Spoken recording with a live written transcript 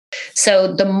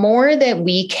So the more that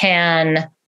we can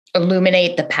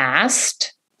illuminate the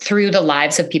past through the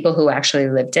lives of people who actually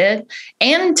lived it,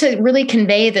 and to really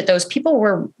convey that those people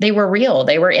were real.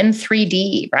 They were in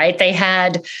 3D, right? They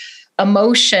had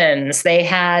emotions. They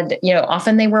had,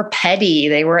 often they were petty,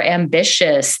 they were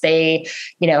ambitious, they,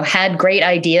 had great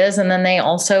ideas. And then they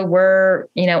also were,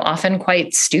 often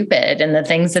quite stupid in the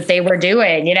things that they were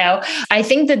doing. I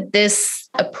think that this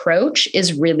approach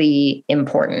is really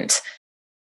important.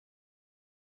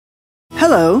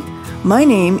 Hello, my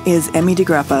name is Emmy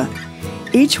DeGrappa.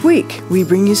 Each week, we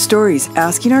bring you stories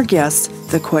asking our guests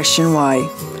the question why.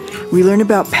 We learn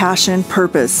about passion,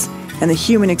 purpose, and the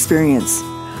human experience.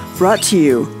 Brought to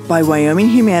you by Wyoming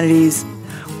Humanities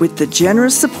with the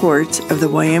generous support of the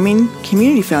Wyoming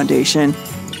Community Foundation.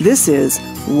 This is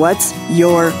What's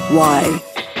Your Why?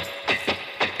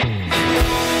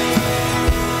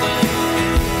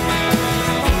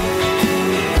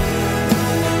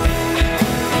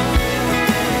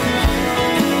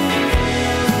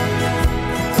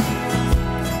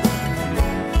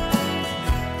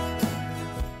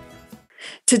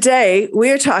 Today,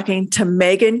 we are talking to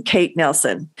Megyn Kate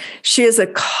Nelson. She is a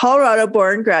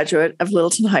Colorado-born graduate of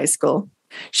Littleton High School.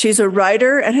 She's a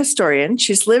writer and historian.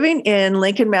 She's living in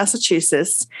Lincoln,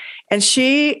 Massachusetts, and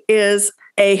she is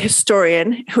a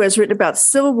historian who has written about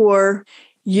Civil War,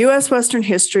 U.S. Western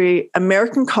history,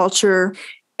 American culture,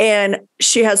 and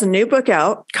she has a new book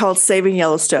out called Saving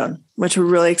Yellowstone, which we're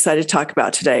really excited to talk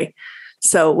about today.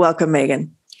 So welcome,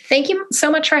 Megyn. Thank you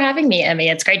so much for having me, Emmy.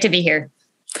 It's great to be here.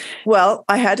 Well,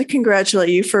 I had to congratulate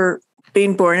you for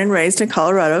being born and raised in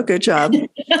Colorado. Good job.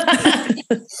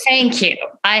 Thank you.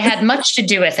 I had much to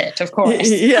do with it, of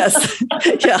course. Yes.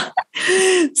 Yeah.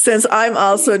 Since I'm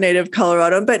also a native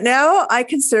Colorado, but now I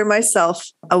consider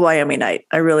myself a Wyomingite.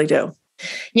 I really do.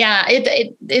 Yeah,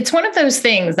 it's one of those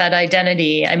things, that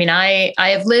identity. I mean, I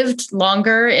have lived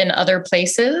longer in other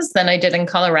places than I did in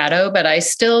Colorado, but I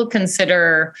still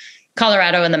consider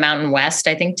Colorado and the Mountain West,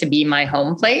 I think, to be my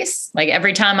home place. Like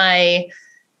every time I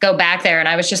go back there, and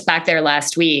I was just back there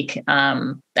last week,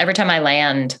 every time I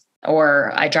land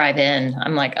or I drive in,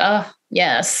 I'm like, oh,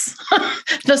 yes,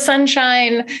 the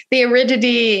sunshine, the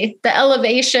aridity, the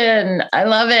elevation. I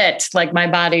love it. Like my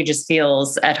body just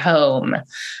feels at home,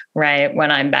 right,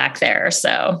 when I'm back there.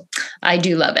 So I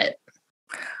do love it.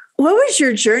 What was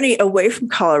your journey away from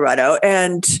Colorado,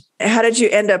 and how did you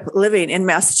end up living in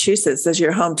Massachusetts as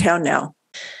your hometown now?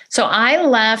 So I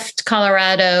left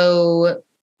Colorado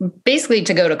basically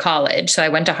to go to college. So I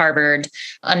went to Harvard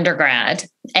undergrad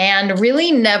and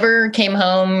really never came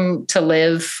home to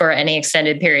live for any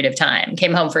extended period of time.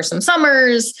 Came home for some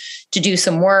summers to do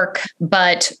some work,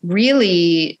 but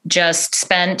really just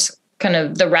spent kind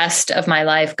of the rest of my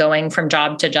life going from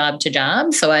job to job to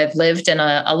job. So I've lived in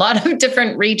a lot of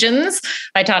different regions.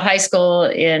 I taught high school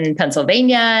in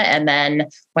Pennsylvania and then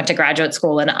went to graduate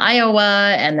school in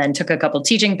Iowa and then took a couple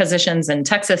teaching positions in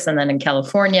Texas and then in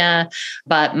California.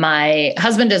 But my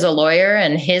husband is a lawyer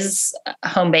and his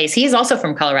home base, he's also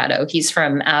from Colorado. He's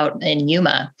from out in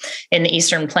Yuma in the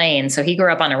Eastern Plains. So he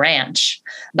grew up on a ranch,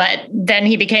 but then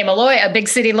he became a lawyer, a big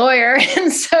city lawyer.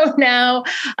 And so now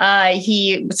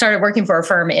he started working for a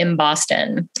firm in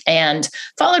Boston and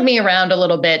followed me around a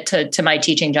little bit to my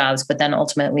teaching jobs, but then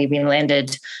ultimately we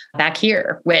landed back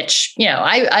here, which,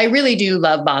 I really do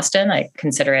love Boston. I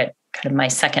consider it kind of my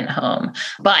second home,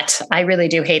 but I really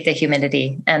do hate the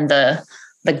humidity and the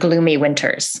gloomy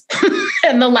winters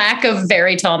and the lack of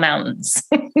very tall mountains.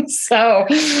 So,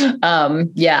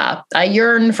 I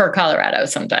yearn for Colorado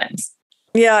sometimes.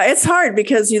 Yeah, it's hard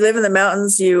because you live in the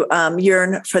mountains, you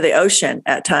yearn for the ocean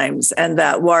at times and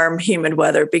that warm, humid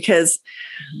weather, because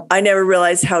I never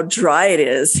realized how dry it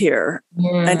is here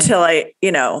until I,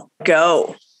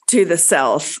 go to the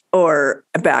south or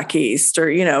back east or,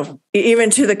 even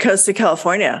to the coast of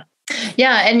California.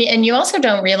 Yeah. And you also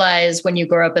don't realize when you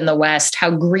grow up in the West how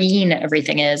green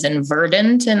everything is and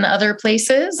verdant in other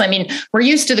places. I mean, we're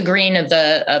used to the green of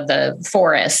the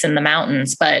forests and the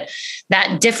mountains, but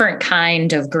that different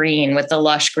kind of green with the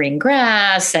lush green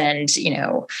grass and,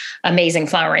 amazing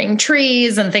flowering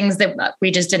trees and things that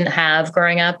we just didn't have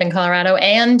growing up in Colorado,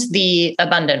 and the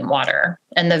abundant water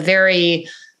and the very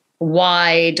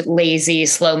wide, lazy,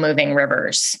 slow moving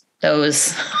rivers.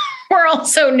 Those were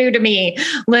also new to me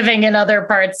living in other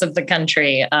parts of the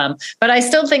country. But I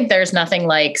still think there's nothing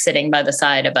like sitting by the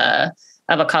side of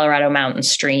a Colorado mountain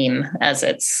stream as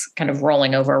it's kind of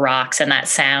rolling over rocks. And that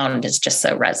sound is just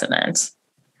so resonant.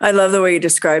 I love the way you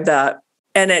describe that.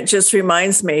 And it just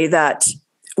reminds me that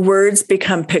words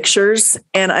become pictures.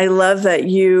 And I love that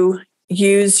you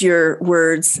use your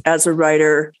words as a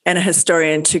writer and a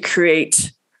historian to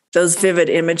create those vivid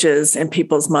images in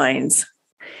people's minds.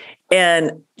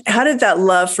 And how did that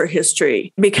love for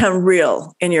history become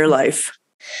real in your life?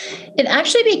 It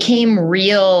actually became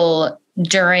real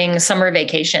during summer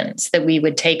vacations that we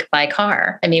would take by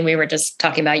car. I mean, we were just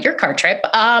talking about your car trip.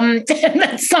 And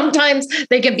sometimes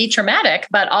they can be traumatic,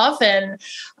 but often,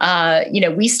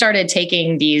 we started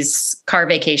taking these car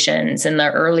vacations in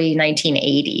the early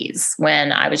 1980s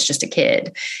when I was just a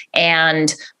kid.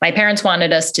 And my parents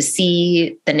wanted us to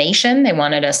see the nation. They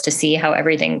wanted us to see how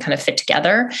everything kind of fit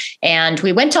together. And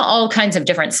we went to all kinds of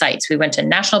different sites. We went to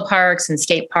national parks and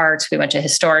state parks. We went to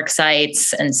historic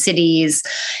sites and cities,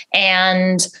 and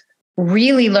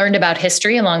really learned about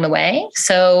history along the way.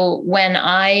 So when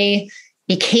I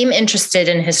became interested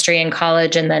in history in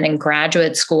college and then in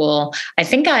graduate school, I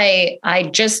think I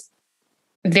just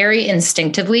very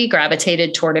instinctively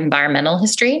gravitated toward environmental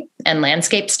history and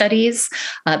landscape studies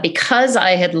because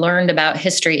I had learned about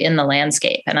history in the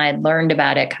landscape, and I had learned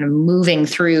about it kind of moving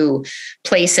through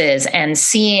places and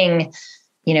seeing,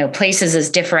 places as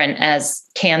different as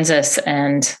Kansas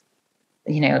and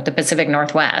the Pacific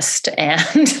Northwest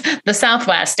and the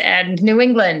Southwest and New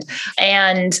England,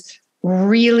 and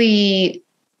really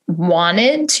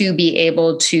wanted to be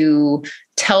able to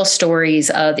tell stories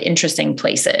of interesting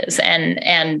places.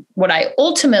 And what I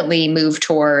ultimately moved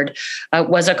toward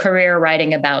was a career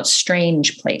writing about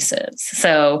strange places.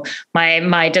 So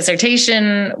my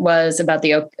dissertation was about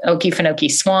the Okefenokee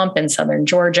Swamp in southern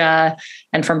Georgia.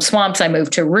 And from swamps, I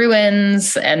moved to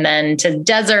ruins, and then to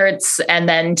deserts, and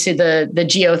then to the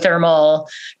geothermal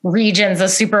regions, the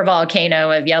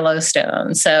supervolcano of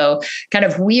Yellowstone. So kind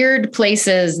of weird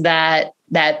places that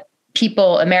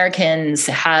people, Americans,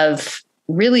 have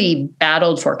really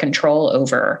battled for control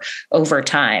over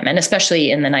time, and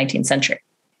especially in the 19th century.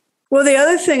 Well, the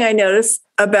other thing I noticed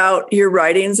about your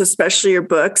writings, especially your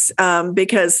books,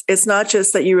 because it's not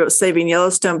just that you wrote Saving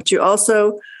Yellowstone, but you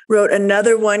also wrote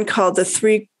another one called The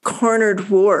Three-Cornered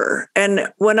War.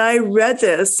 And when I read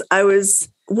this,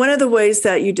 one of the ways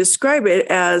that you describe it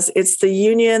as it's the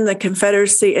Union, the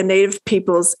Confederacy, and Native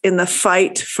peoples in the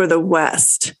fight for the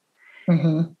West.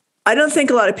 Mm-hmm. I don't think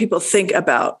a lot of people think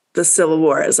about the Civil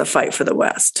War as a fight for the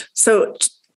West. So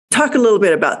talk a little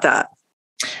bit about that.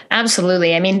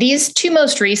 Absolutely. I mean, these two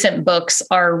most recent books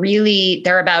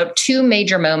they're about two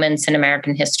major moments in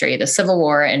American history, the Civil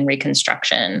War and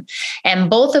Reconstruction. And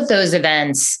both of those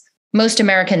events, most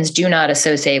Americans do not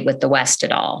associate with the West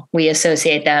at all. We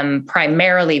associate them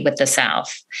primarily with the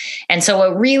South. And so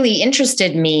what really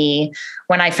interested me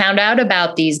when I found out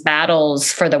about these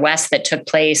battles for the West that took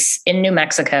place in New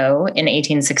Mexico in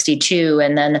 1862,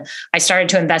 and then I started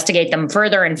to investigate them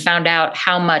further and found out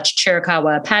how much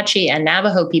Chiricahua, Apache, and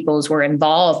Navajo peoples were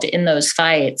involved in those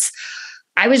fights,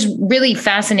 I was really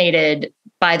fascinated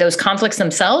by those conflicts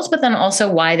themselves, but then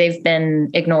also why they've been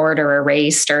ignored or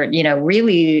erased or,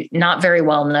 really not very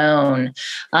well known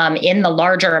in the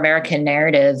larger American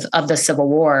narrative of the Civil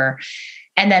War.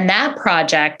 And then that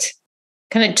project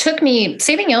kind of took me.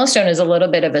 Saving Yellowstone is a little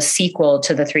bit of a sequel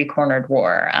to the Three-Cornered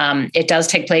War. It does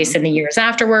take place in the years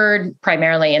afterward,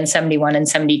 primarily in 71 and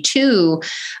 72.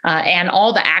 And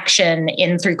all the action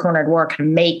in Three-Cornered War kind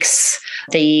of makes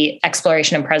the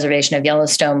exploration and preservation of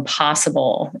Yellowstone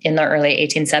possible in the early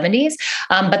 1870s.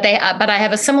 But I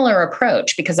have a similar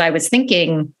approach because I was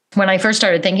thinking, when I first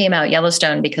started thinking about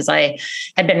Yellowstone, because I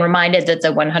had been reminded that the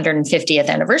 150th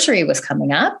anniversary was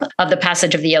coming up of the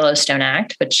passage of the Yellowstone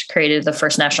Act, which created the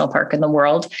first national park in the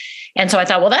world. And so I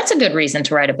thought, well, that's a good reason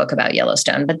to write a book about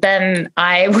Yellowstone. But then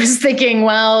I was thinking,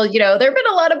 well, there have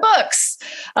been a lot of books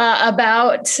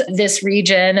about this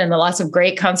region and lots of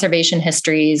great conservation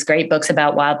histories, great books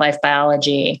about wildlife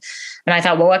biology. And I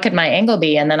thought, well, what could my angle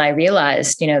be? And then I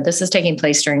realized, this is taking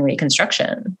place during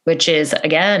Reconstruction, which is,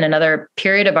 again, another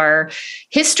period of our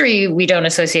history we don't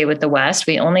associate with the West.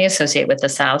 We only associate with the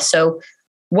South. So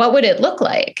what would it look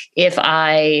like if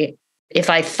I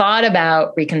thought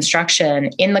about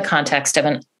Reconstruction in the context of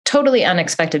an totally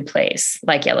unexpected place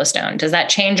like Yellowstone? Does that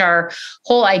change our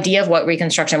whole idea of what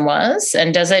Reconstruction was?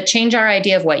 And does it change our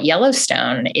idea of what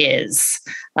Yellowstone is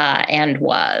and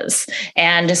was?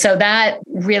 And so that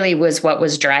really was what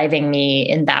was driving me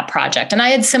in that project. And I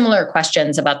had similar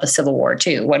questions about the Civil War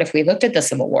too. What if we looked at the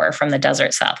Civil War from the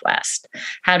desert Southwest?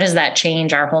 How does that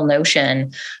change our whole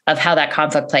notion of how that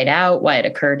conflict played out, why it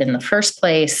occurred in the first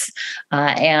place,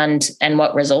 and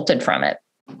what resulted from it?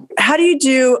 How do you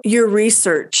do your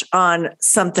research on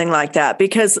something like that?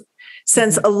 Because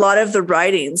since a lot of the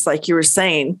writings, like you were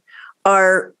saying,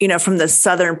 are, from the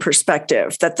Southern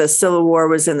perspective, that the Civil War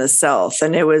was in the South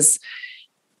and it was,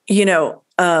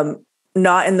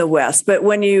 not in the West. But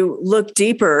when you look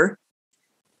deeper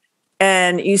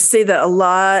And you see that a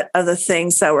lot of the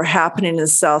things that were happening in the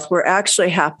South were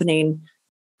actually happening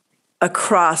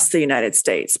across the United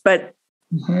States. But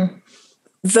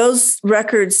those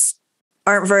records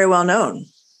aren't very well known.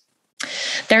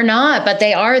 They're not, but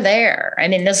they are there. I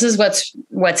mean, this is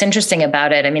what's interesting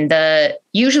about it. I mean,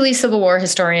 usually Civil War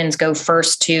historians go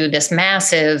first to this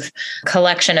massive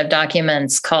collection of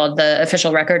documents called the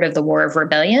Official Record of the War of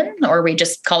Rebellion, or we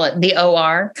just call it the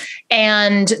OR.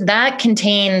 And that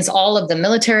contains all of the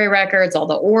military records, all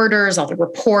the orders, all the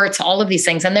reports, all of these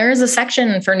things. And there is a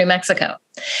section for New Mexico.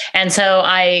 And so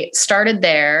I started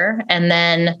there and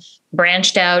then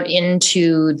branched out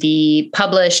into the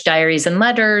published diaries and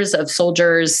letters of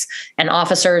soldiers and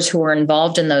officers who were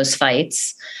involved in those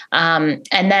fights. And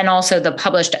then also the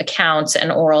published accounts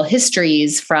and oral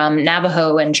histories from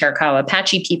Navajo and Chiricahua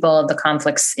Apache people of the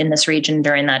conflicts in this region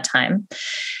during that time.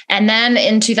 And then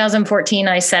in 2014,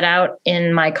 I set out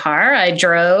in my car. I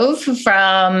drove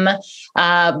from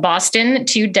Boston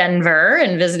to Denver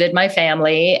and visited my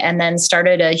family, and then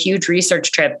started a huge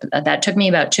research trip that took me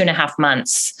about 2.5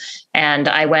 months. And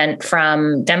I went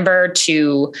from Denver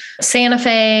to Santa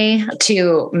Fe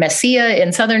to Mesilla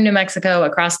in southern New Mexico,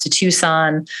 across to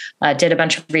Tucson, did a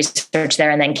bunch of research there,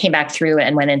 and then came back through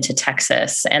and went into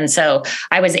Texas. And so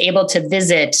I was able to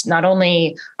visit not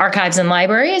only archives and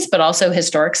libraries, but also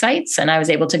historic sites. And I was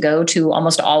able to go to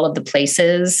almost all of the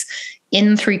places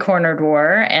in Three Cornered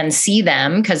War and see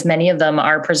them, because many of them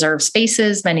are preserved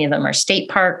spaces. Many of them are state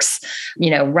parks,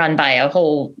 run by a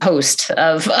whole host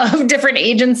of different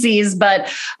agencies. But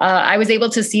I was able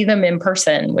to see them in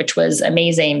person, which was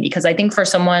amazing, because I think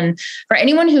for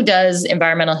anyone who does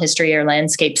environmental history or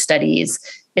landscape studies,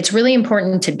 it's really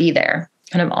important to be there,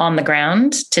 kind of on the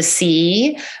ground, to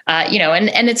see,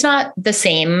 and it's not the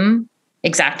same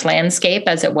exact landscape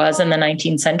as it was in the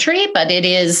 19th century, but it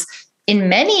is in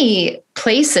many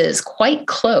places quite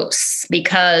close,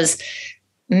 because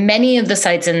many of the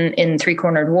sites in Three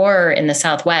Cornered War in the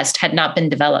Southwest had not been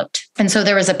developed. And so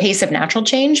there was a pace of natural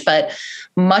change, but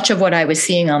much of what I was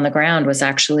seeing on the ground was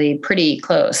actually pretty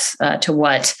close to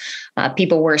what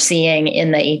people were seeing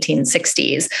in the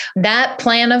 1860s. That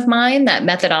plan of mine, that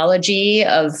methodology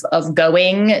of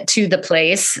going to the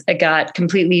place, got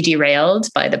completely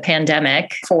derailed by the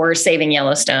pandemic for Saving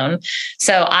Yellowstone.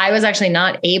 So I was actually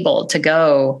not able to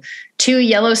go to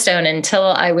Yellowstone until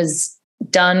I was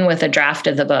done with a draft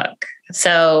of the book.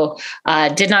 So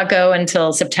did not go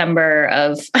until September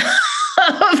of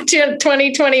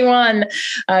 2021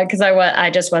 because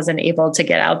I just wasn't able to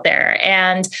get out there.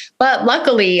 But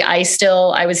luckily, I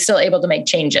was still able to make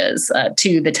changes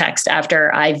to the text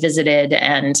after I visited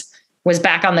and was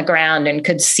back on the ground and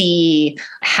could see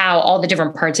how all the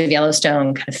different parts of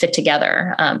Yellowstone kind of fit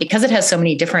together because it has so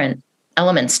many different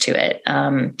elements to it.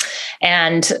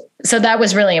 And so that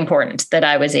was really important that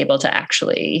I was able to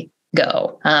actually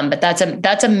go. But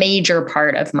that's a major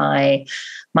part of my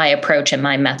approach and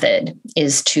my method,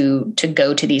 is to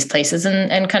go to these places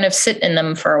and kind of sit in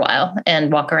them for a while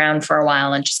and walk around for a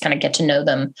while and just kind of get to know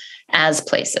them as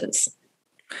places.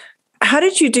 How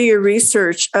did you do your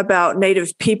research about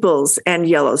Native peoples and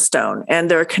Yellowstone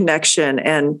and their connection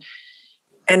and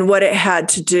what it had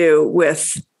to do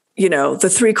with,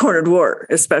 the Three Cornered War,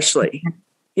 especially?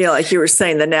 Like you were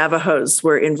saying, the Navajos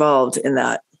were involved in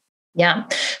that. Yeah.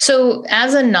 So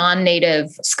as a non-Native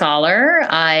scholar,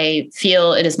 I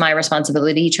feel it is my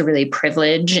responsibility to really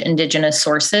privilege Indigenous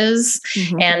sources.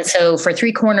 Mm-hmm. And so for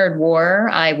Three Cornered War,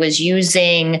 I was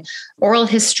using oral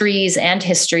histories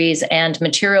and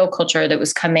material culture that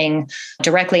was coming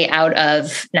directly out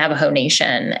of Navajo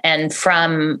Nation and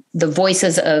from the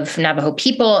voices of Navajo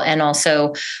people and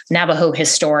also Navajo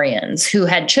historians who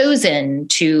had chosen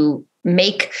to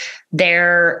make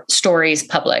their stories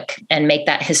public and make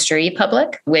that history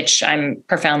public, which I'm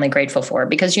profoundly grateful for,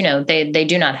 because, they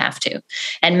do not have to.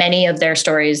 And many of their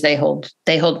stories they hold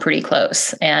pretty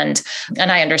close. And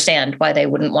I understand why they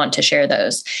wouldn't want to share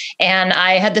those. And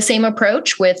I had the same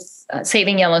approach with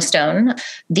Saving Yellowstone.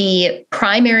 The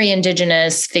primary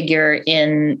Indigenous figure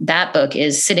in that book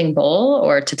is Sitting Bull,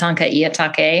 or Tatanka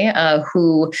Iatake,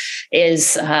 who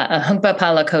is a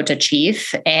Hunkpapa Lakota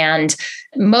chief. And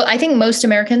I think most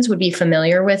Americans would be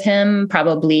familiar with him,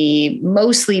 probably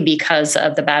mostly because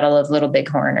of the Battle of Little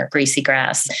Bighorn or Greasy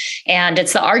Grass. And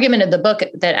it's the argument of the book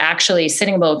that actually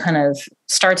Sitting Bull kind of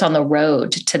starts on the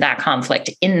road to that conflict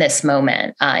in this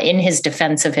moment, in his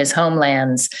defense of his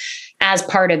homelands, as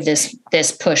part of this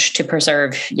push to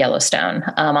preserve Yellowstone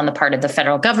on the part of the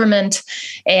federal government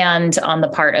and on the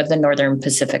part of the Northern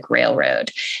Pacific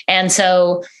Railroad. And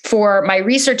so for my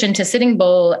research into Sitting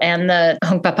Bull and the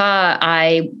Hunkpapa,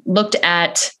 I looked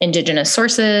at indigenous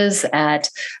sources, at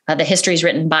the histories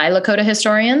written by Lakota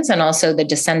historians and also the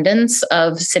descendants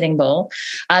of Sitting Bull.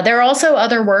 There are also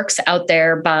other works out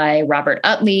there by Robert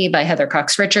Utley, by Heather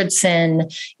Cox Richardson,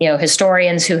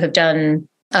 historians who have done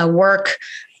work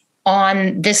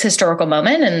on this historical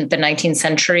moment in the 19th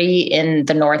century in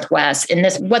the Northwest, in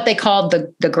this, what they called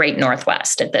the Great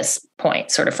Northwest at this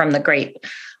point, sort of from the Great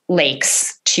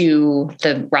Lakes to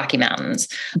the Rocky Mountains.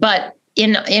 But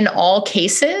in all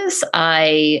cases,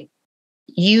 I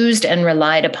used and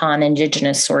relied upon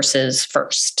indigenous sources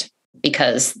first,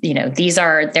 because, these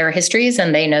are their histories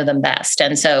and they know them best.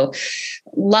 And so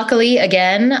luckily,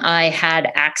 again, I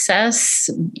had access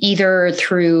either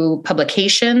through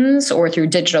publications or through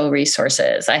digital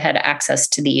resources. I had access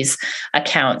to these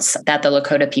accounts that the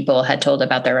Lakota people had told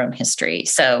about their own history.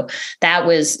 So that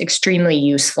was extremely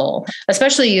useful,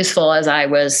 especially useful as I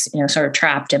was, sort of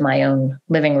trapped in my own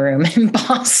living room in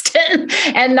Boston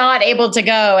and not able to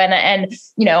go. And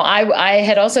I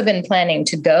had also been planning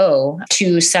to go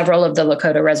to several of the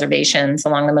Lakota reservations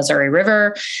along the Missouri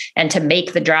River and to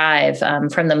make the drive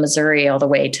from the Missouri all the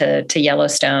way to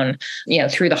Yellowstone,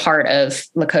 through the heart of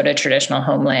Lakota traditional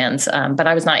homelands. But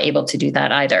I was not able to do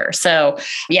that either. So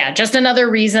yeah, just another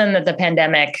reason that the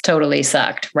pandemic totally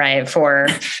sucked, right?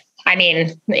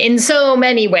 In so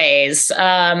many ways.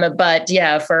 But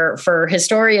yeah, for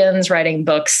historians writing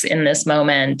books in this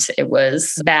moment, it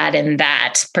was bad in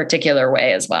that particular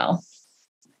way as well.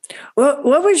 What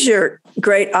was your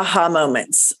great aha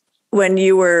moments when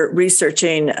you were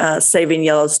researching Saving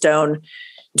Yellowstone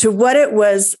to what it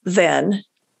was then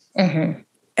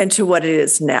and to what it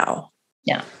is now?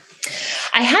 Yeah,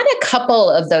 I had a couple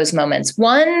of those moments.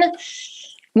 One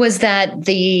was that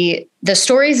the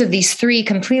stories of these three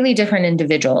completely different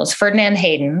individuals, Ferdinand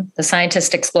Hayden, the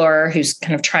scientist explorer who's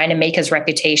kind of trying to make his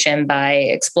reputation by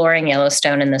exploring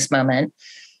Yellowstone in this moment,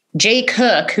 Jay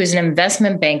Cook, who's an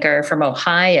investment banker from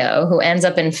Ohio, who ends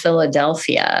up in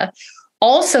Philadelphia,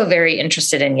 also very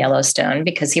interested in Yellowstone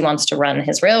because he wants to run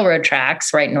his railroad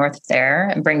tracks right north of there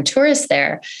and bring tourists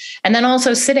there. And then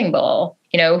also Sitting Bull,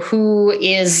 who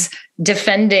is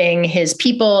defending his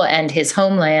people and his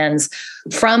homelands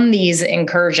from these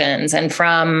incursions and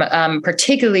from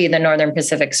particularly the Northern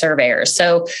Pacific surveyors.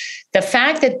 So the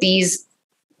fact that these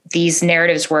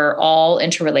narratives were all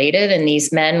interrelated and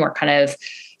these men were kind of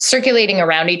circulating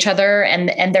around each other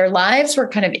and their lives were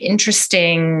kind of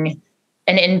interesting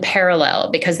and in parallel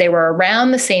because they were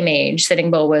around the same age. Sitting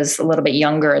Bull was a little bit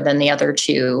younger than the other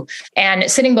two. And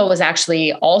Sitting Bull was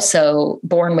actually also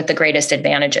born with the greatest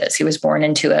advantages. He was born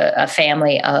into a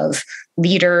family of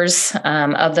leaders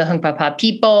of the Hunkpapa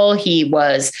people. He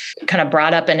was kind of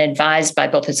brought up and advised by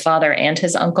both his father and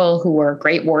his uncle, who were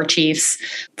great war chiefs.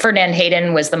 Ferdinand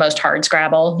Hayden was the most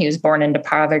hardscrabble. He was born into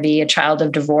poverty, a child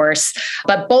of divorce.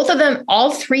 But both of them,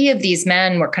 all three of these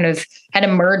men were had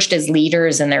emerged as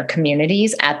leaders in their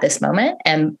communities at this moment.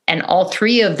 And all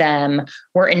three of them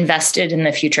were invested in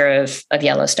the future of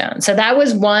Yellowstone. So that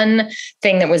was one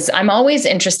thing I'm always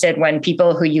interested when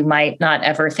people who you might not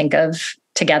ever think of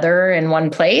together in one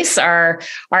place are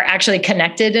actually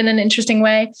connected in an interesting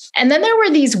way. And then there were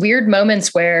these weird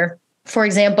moments where, for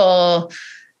example,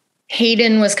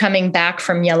 Hayden was coming back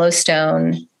from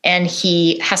Yellowstone and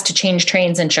he has to change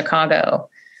trains in Chicago,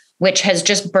 which has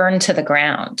just burned to the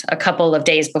ground a couple of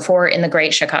days before in the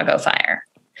Great Chicago Fire.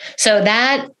 So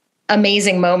that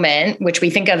amazing moment, which we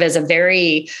think of as a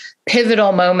very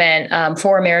pivotal moment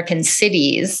for American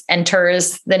cities,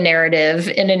 enters the narrative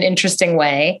in an interesting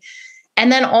way. And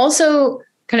then also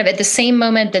kind of at the same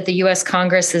moment that the U.S.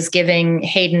 Congress is giving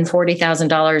Hayden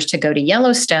 $40,000 to go to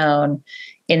Yellowstone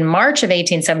in March of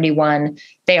 1871,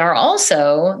 they are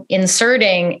also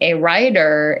inserting a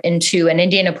rider into an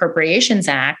Indian Appropriations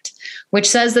Act, which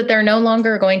says that they're no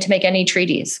longer going to make any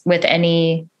treaties with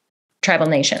any tribal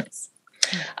nations,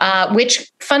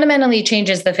 which fundamentally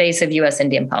changes the face of U.S.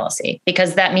 Indian policy,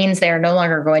 because that means they are no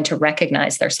longer going to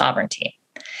recognize their sovereignty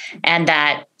and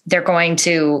that they're going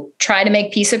to try to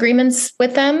make peace agreements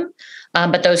with them,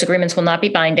 but those agreements will not be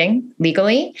binding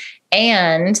legally,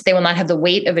 and they will not have the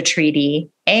weight of a treaty.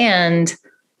 And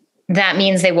that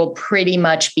means they will pretty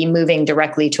much be moving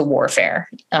directly to warfare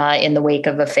in the wake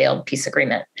of a failed peace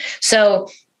agreement. So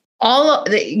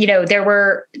there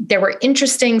were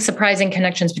interesting, surprising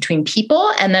connections between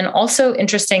people, and then also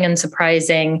interesting and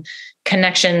surprising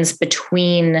connections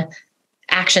between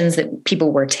actions that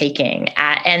people were taking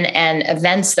and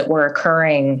events that were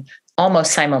occurring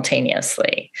almost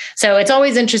simultaneously. So it's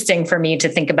always interesting for me to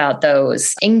think about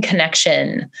those in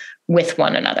connection with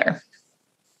one another.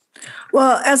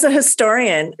 Well, as a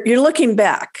historian, you're looking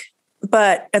back,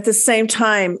 but at the same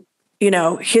time,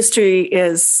 history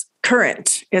is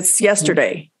current. It's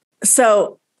yesterday.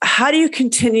 So how do you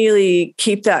continually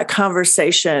keep that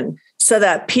conversation so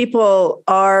that people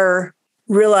are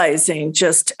realizing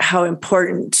just how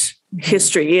important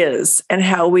history is and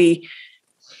how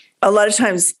a lot of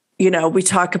times, we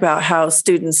talk about how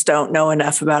students don't know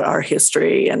enough about our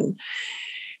history and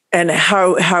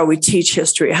how we teach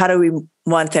history. How do we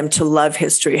want them to love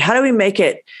history? How do we make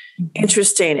it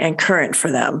interesting and current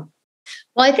for them?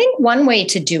 Well, I think one way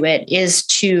to do it is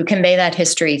to convey that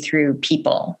history through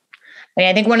people.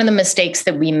 I think one of the mistakes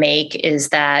that we make is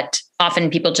that often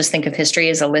people just think of history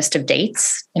as a list of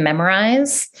dates and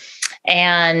memorize.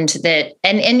 And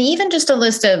even just a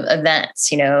list of events,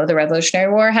 the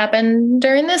Revolutionary War happened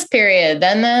during this period,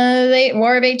 then the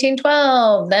War of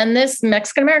 1812, then this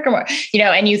Mexican-American War,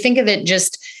 and you think of it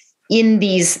just in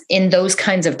those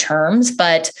kinds of terms.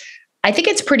 But I think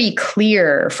it's pretty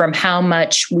clear from how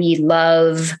much we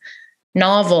love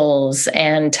novels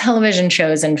and television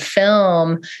shows and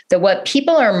film that what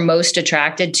people are most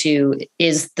attracted to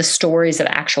is the stories of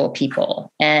actual people.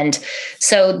 And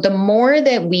so the more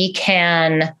that we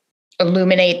can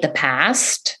illuminate the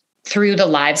past through the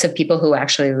lives of people who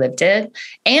actually lived it,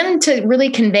 and to really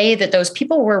convey that those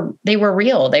people were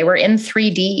real, they were in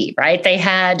 3D, right? They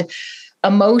had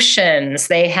emotions.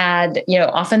 They had,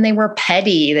 often they were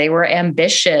petty, they were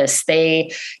ambitious,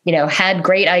 they, had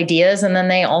great ideas. And then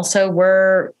they also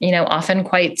were, often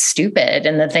quite stupid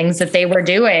in the things that they were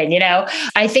doing.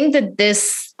 I think that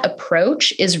this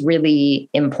approach is really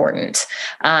important.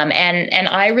 And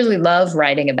I really love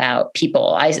writing about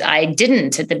people. I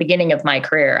didn't at the beginning of my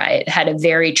career. I had a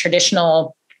very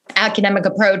traditional academic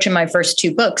approach in my first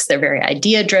two books. They're very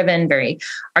idea driven, very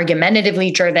argumentatively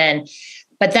driven.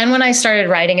 But then when I started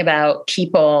writing about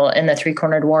people in the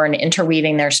Three-Cornered War and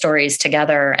interweaving their stories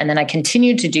together, and then I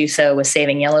continued to do so with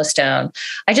Saving Yellowstone,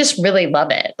 I just really love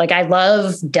it. Like, I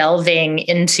love delving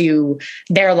into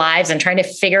their lives and trying to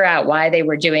figure out why they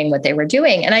were doing what they were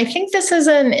doing. And I think this is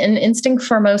an instinct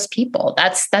for most people.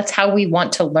 That's how we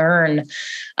want to learn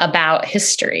about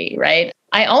history, right?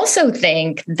 I also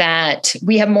think that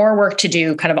we have more work to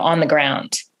do kind of on the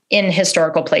ground in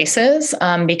historical places,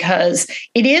 because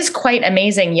it is quite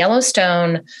amazing.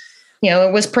 Yellowstone,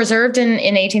 it was preserved in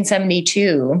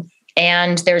 1872,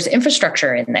 and there's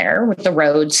infrastructure in there with the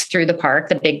roads through the park,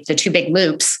 the two big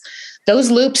loops.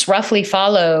 Those loops roughly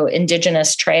follow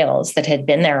indigenous trails that had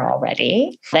been there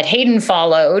already, that Hayden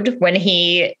followed when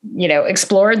he,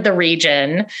 explored the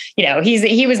region.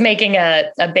 He was making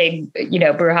a big,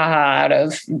 brouhaha out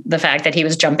of the fact that he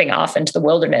was jumping off into the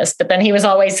wilderness. But then he was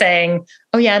always saying,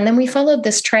 oh yeah, and then we followed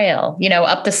this trail,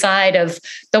 up the side of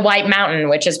the White Mountain,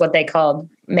 which is what they called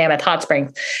Mammoth Hot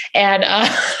Springs. And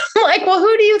I'm like, well,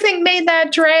 who do you think made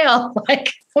that trail?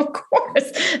 Like, of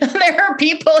course, there are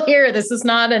people here. This is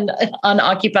not an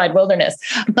unoccupied wilderness.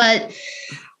 But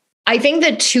I think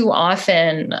that too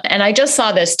often, and I just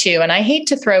saw this too, and I hate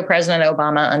to throw President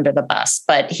Obama under the bus,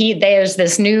 but there's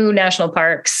this new national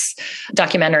parks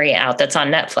documentary out that's on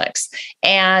Netflix.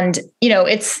 And,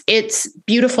 it's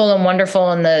beautiful and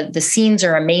wonderful. And the scenes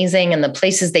are amazing. And the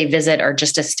places they visit are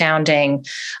just astounding.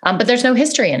 But there's no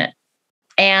history in it.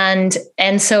 And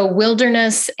so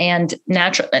wilderness and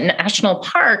national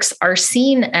parks are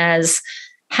seen as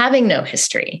having no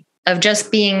history, of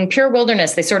just being pure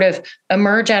wilderness. They sort of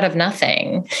emerge out of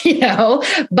nothing,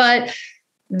 but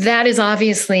that is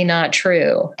obviously not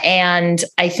true. And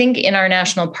I think in our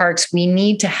national parks, we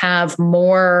need to have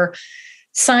more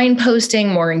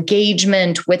signposting, more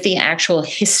engagement with the actual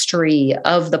history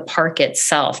of the park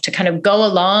itself to kind of go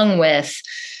along with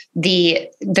the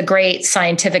great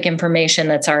scientific information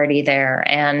that's already there,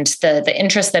 and the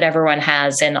interest that everyone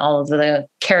has in all of the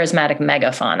charismatic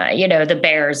megafauna, the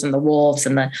bears and the wolves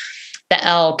and the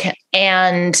elk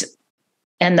and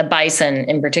the bison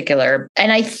in particular.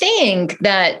 And I think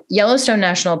that Yellowstone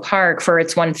National Park, for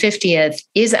its 150th,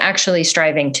 is actually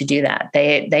striving to do that.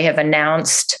 They have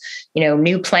announced,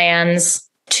 new plans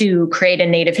to create a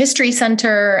Native History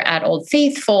Center at Old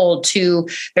Faithful.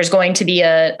 There's going to be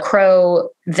a Crow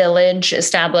village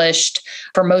established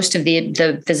for most of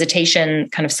the visitation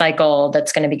kind of cycle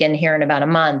that's going to begin here in about a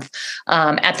month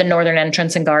at the northern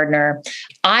entrance in Gardner.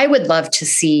 I would love to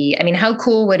see, how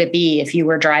cool would it be if you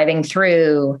were driving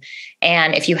through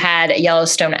and if you had a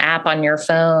Yellowstone app on your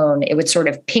phone, it would sort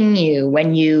of ping you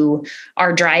when you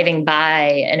are driving by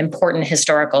an important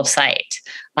historical site.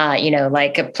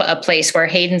 like a place where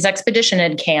Hayden's expedition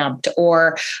had camped,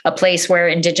 or a place where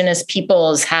indigenous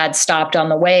peoples had stopped on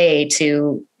the way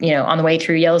through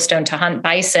Yellowstone to hunt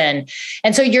bison.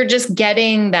 And so you're just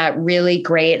getting that really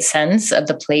great sense of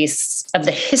the place, of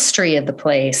the history of the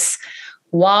place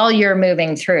while you're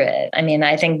moving through it. I mean,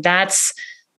 I think that's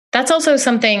also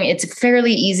something, it's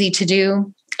fairly easy to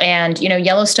do. And,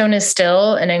 Yellowstone is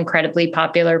still an incredibly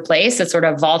popular place. It's sort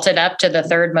of vaulted up to the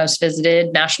third most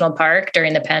visited national park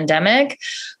during the pandemic.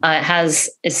 Is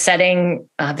setting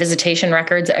visitation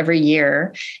records every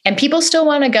year, and people still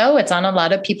want to go. It's on a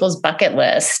lot of people's bucket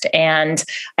list. And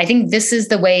I think this is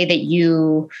the way that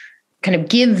you kind of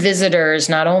give visitors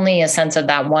not only a sense of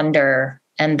that wonder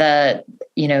and a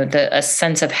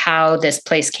sense of how this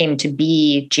place came to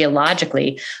be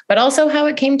geologically, but also how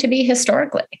it came to be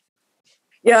historically.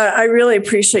 Yeah, I really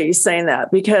appreciate you saying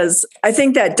that, because I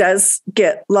think that does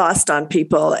get lost on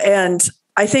people. And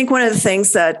I think one of the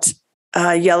things that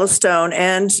Yellowstone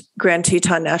and Grand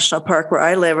Teton National Park, where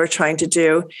I live, are trying to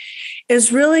do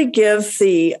is really give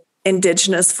the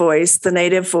indigenous voice, the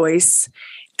native voice,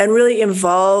 and really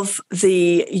involve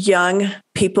the young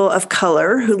people of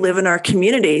color who live in our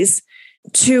communities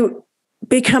to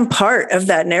become part of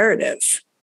that narrative,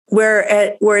 where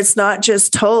it's not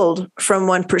just told from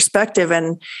one perspective.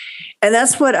 And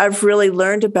that's what I've really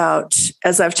learned about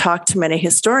as I've talked to many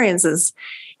historians is,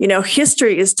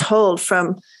 history is told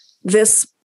from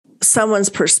someone's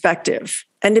perspective.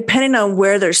 And depending on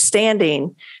where they're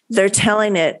standing, they're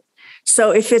telling it.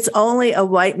 So if it's only a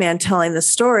white man telling the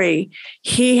story,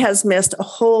 he has missed a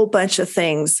whole bunch of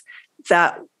things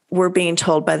that were being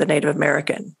told by the Native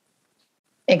American.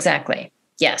 Exactly.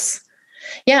 Yes.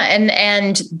 Yeah.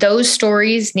 And those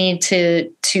stories need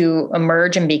to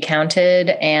emerge and be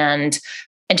counted and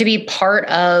to be part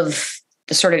of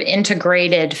the sort of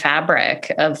integrated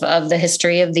fabric of the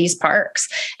history of these parks.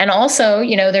 And also,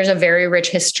 there's a very rich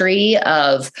history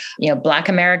of, Black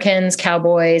Americans,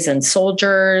 cowboys, and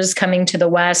soldiers coming to the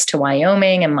West, to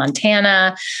Wyoming and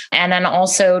Montana. And then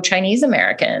also Chinese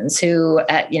Americans who,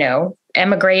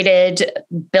 emigrated,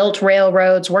 built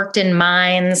railroads, worked in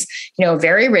mines,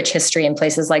 very rich history in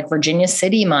places like Virginia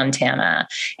City, Montana.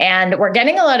 And we're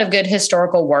getting a lot of good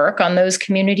historical work on those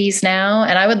communities now.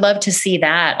 And I would love to see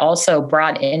that also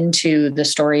brought into the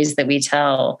stories that we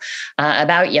tell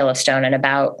about Yellowstone and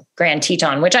about Grand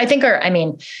Teton, which I think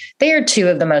they are two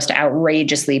of the most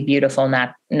outrageously beautiful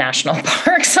national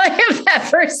parks I have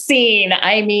ever seen.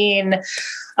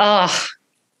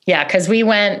 Yeah, because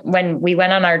when we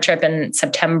went on our trip in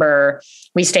September,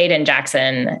 we stayed in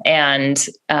Jackson and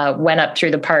went up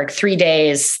through the park 3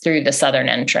 days through the southern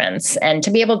entrance. And to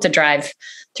be able to drive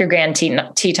through Grand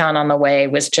Teton on the way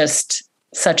was just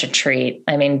such a treat.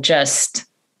 Just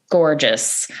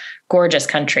gorgeous, gorgeous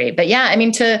country. But yeah,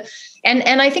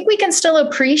 and I think we can still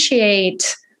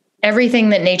appreciate everything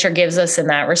that nature gives us in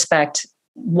that respect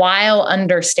while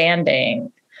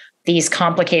understanding these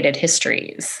complicated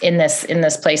histories in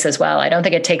this place as well. I don't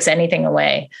think it takes anything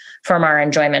away from our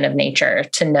enjoyment of nature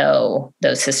to know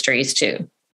those histories too.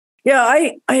 Yeah,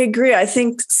 I agree. I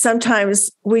think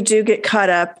sometimes we do get caught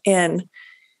up in,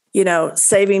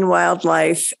 saving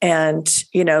wildlife and,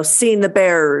 seeing the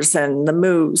bears and the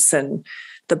moose and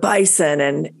the bison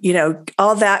and,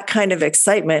 all that kind of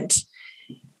excitement.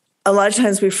 A lot of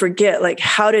times we forget,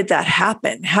 how did that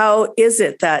happen? How is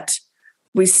it that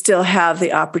we still have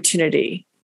the opportunity,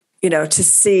 to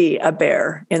see a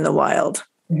bear in the wild?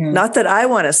 Mm-hmm. Not that I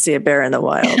want to see a bear in the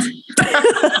wild.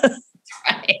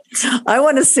 Right. I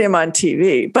want to see him on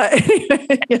TV, but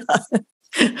yeah.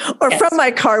 Or from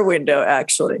my car window,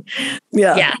 actually.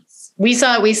 Yeah. Yeah. We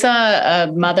saw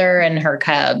a mother and her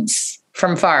cubs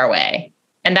from far away,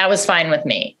 and that was fine with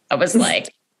me. I was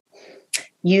like,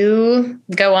 you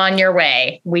go on your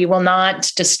way. We will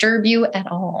not disturb you at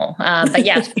all. But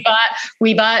yes,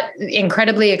 we bought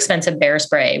incredibly expensive bear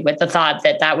spray with the thought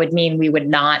that would mean we would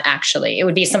not it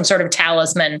would be some sort of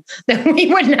talisman that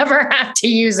we would never have to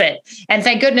use it. And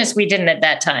thank goodness we didn't at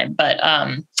that time, but,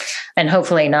 and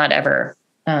hopefully not ever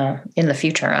in the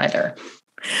future either.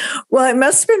 Well, it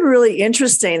must have been really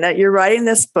interesting that you're writing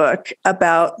this book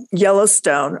about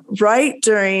Yellowstone right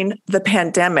during the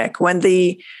pandemic, when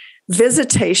the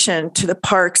visitation to the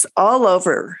parks all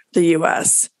over the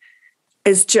U.S.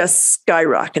 is just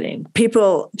skyrocketing.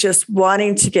 People just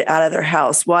wanting to get out of their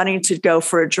house, wanting to go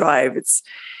for a drive.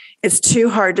 It's too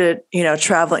hard to,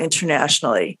 travel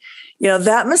internationally.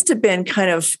 That must have been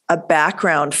kind of a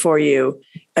background for you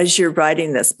as you're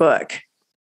writing this book.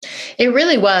 It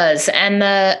really was. And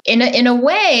in a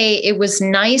way, it was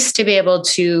nice to be able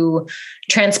to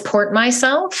transport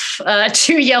myself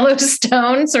to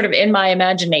Yellowstone, sort of in my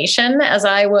imagination as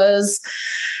I was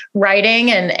writing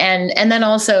and then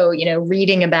also,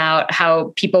 reading about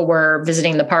how people were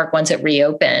visiting the park once it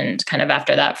reopened, kind of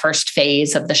after that first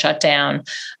phase of the shutdown,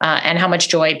 and how much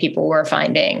joy people were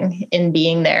finding in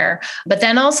being there. But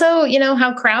then also,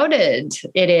 how crowded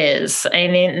it is. I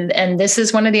mean, and this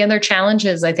is one of the other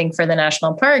challenges, I think, for the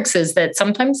national parks is that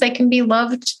sometimes they can be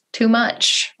loved too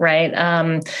much, right?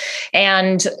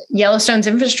 And Yellowstone's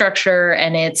infrastructure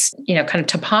and its, kind of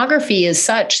topography is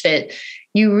such that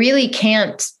you really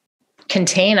can't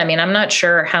contain. I mean, I'm not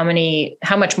sure how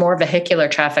much more vehicular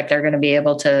traffic they're going to be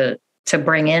able to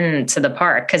bring into the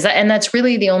park. And that's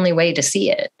really the only way to see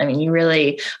it. I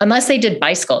mean, unless they did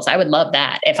bicycles, I would love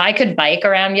that. If I could bike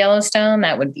around Yellowstone,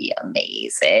 that would be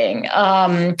amazing.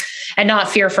 And not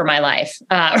fear for my life.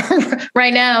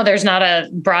 Right now, there's not a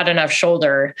broad enough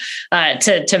shoulder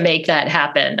to make that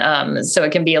happen. So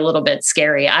it can be a little bit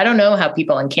scary. I don't know how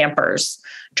people in campers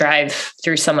drive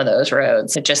through some of those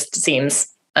roads. It just seems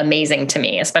amazing to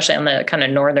me, especially on the kind of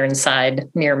northern side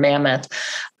near Mammoth.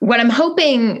 What I'm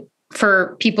hoping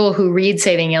for people who read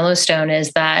Saving Yellowstone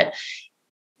is that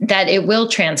it will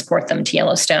transport them to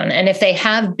Yellowstone. And if they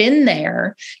have been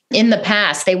there in the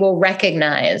past, they will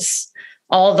recognize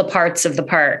all the parts of the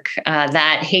park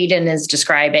that Hayden is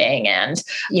describing. And,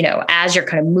 as you're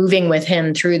kind of moving with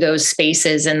him through those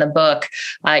spaces in the book,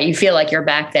 you feel like you're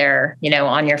back there,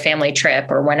 on your family trip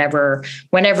or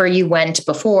whenever you went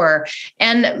before.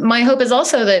 And my hope is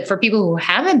also that for people who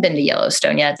haven't been to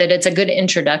Yellowstone yet, that it's a good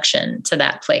introduction to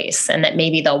that place and that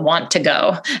maybe they'll want to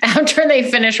go after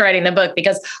they finish writing the book,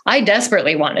 because I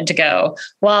desperately wanted to go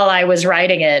while I was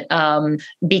writing it,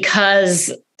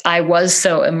 because I was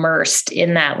so immersed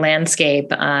in that landscape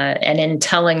and in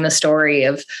telling the story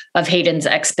of Hayden's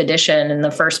expedition in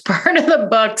the first part of the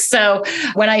book. So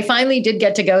when I finally did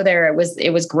get to go there,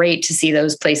 it was great to see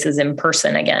those places in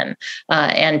person again,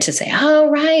 and to say,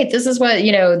 oh, right, this is what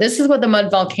the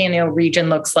mud volcano region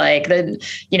looks like.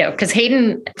 Because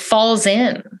Hayden falls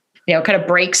in. Kind of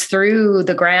breaks through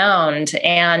the ground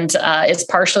and is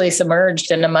partially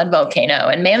submerged in a mud volcano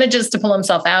and manages to pull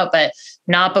himself out, but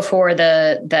not before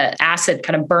the acid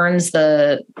kind of burns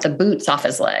the boots off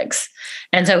his legs.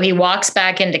 And so he walks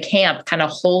back into camp kind of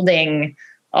holding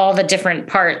all the different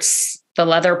parts, the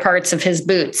leather parts of his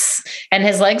boots. And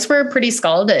his legs were pretty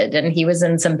scalded and he was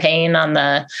in some pain on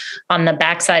the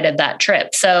backside of that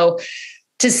trip. So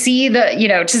to see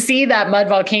that mud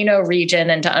volcano region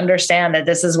and to understand that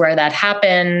this is where that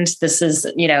happened, this is,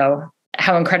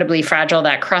 how incredibly fragile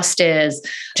that crust is,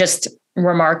 just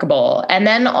remarkable. And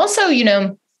then also,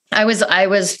 I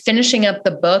was finishing up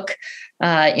the book,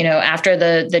 after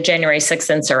the January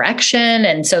 6th insurrection.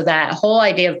 And so that whole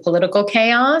idea of political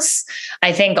chaos,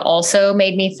 I think also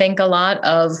made me think a lot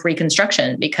of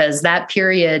Reconstruction, because that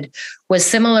period was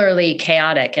similarly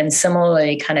chaotic and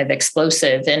similarly kind of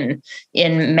explosive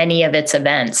in many of its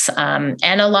events.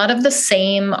 And a lot of the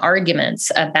same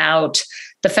arguments about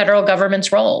the federal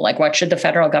government's role, like what should the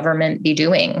federal government be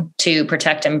doing to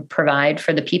protect and provide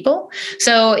for the people.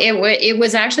 So it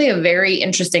was actually a very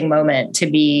interesting moment to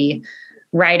be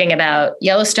writing about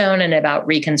Yellowstone and about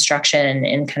Reconstruction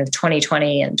in kind of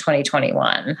 2020 and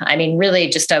 2021. I mean, really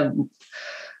just a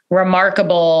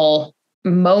remarkable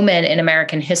moment in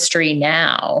American history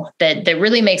now that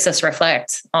really makes us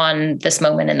reflect on this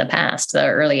moment in the past, the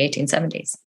early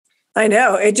 1870s. I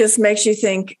know. It just makes you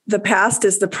think the past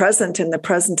is the present and the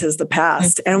present is the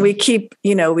past. Mm-hmm. And we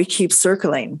keep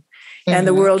circling, mm-hmm. and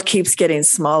the world keeps getting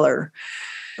smaller.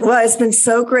 Well, it's been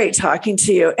so great talking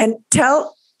to you. And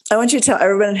I want you to tell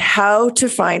everyone how to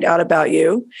find out about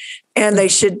you. And they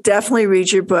should definitely read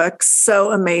your book.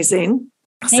 So amazing.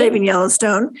 Saving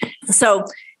Yellowstone. So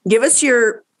give us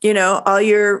your, all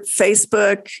your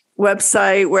Facebook,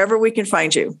 website, wherever we can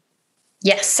find you.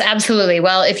 Yes, absolutely.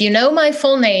 Well, if you know my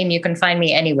full name, you can find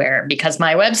me anywhere, because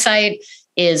my website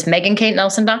is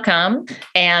MegynKateNelson.com.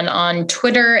 And on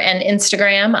Twitter and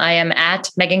Instagram, I am at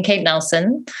Megyn Kate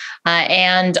Nelson.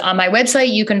 And on my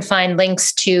website, you can find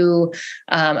links to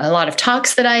a lot of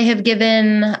talks that I have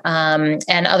given,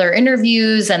 and other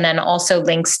interviews, and then also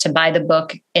links to buy the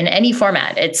book in any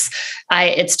format. It's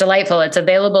delightful. It's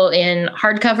available in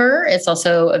hardcover. It's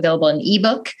also available in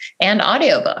ebook and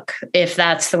audiobook, if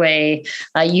that's the way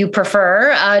you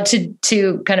prefer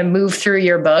to kind of move through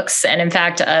your books. And in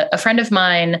fact, a friend of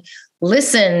mine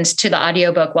listened to the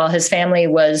audiobook while his family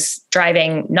was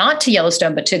driving not to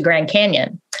Yellowstone, but to Grand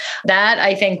Canyon. That,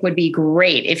 I think, would be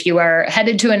great. If you are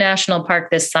headed to a national park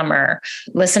this summer,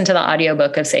 listen to the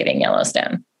audiobook of Saving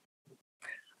Yellowstone.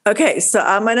 Okay, so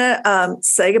I'm going to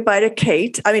say goodbye to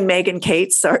Megyn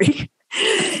Kate, sorry.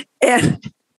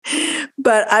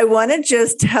 But I want to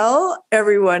just tell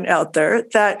everyone out there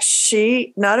that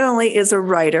she not only is a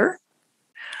writer,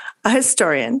 a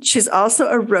historian, she's also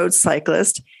a road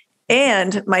cyclist.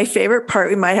 And my favorite part,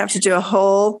 we might have to do a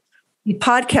whole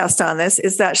podcast on this,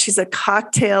 is that she's a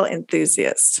cocktail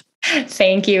enthusiast.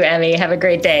 Thank you, Emmy. Have a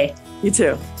great day. You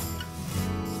too.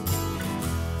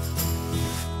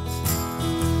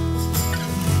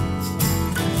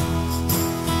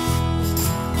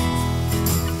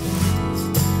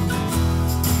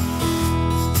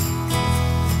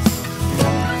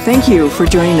 Thank you for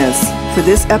joining us for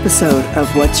this episode of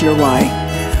What's Your Why?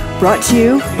 Brought to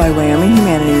you by Wyoming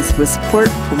Humanities with support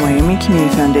from Wyoming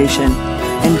Community Foundation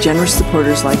and generous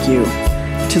supporters like you.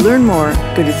 To learn more,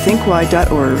 go to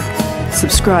thinkwhy.org,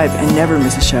 subscribe, and never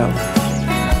miss a show.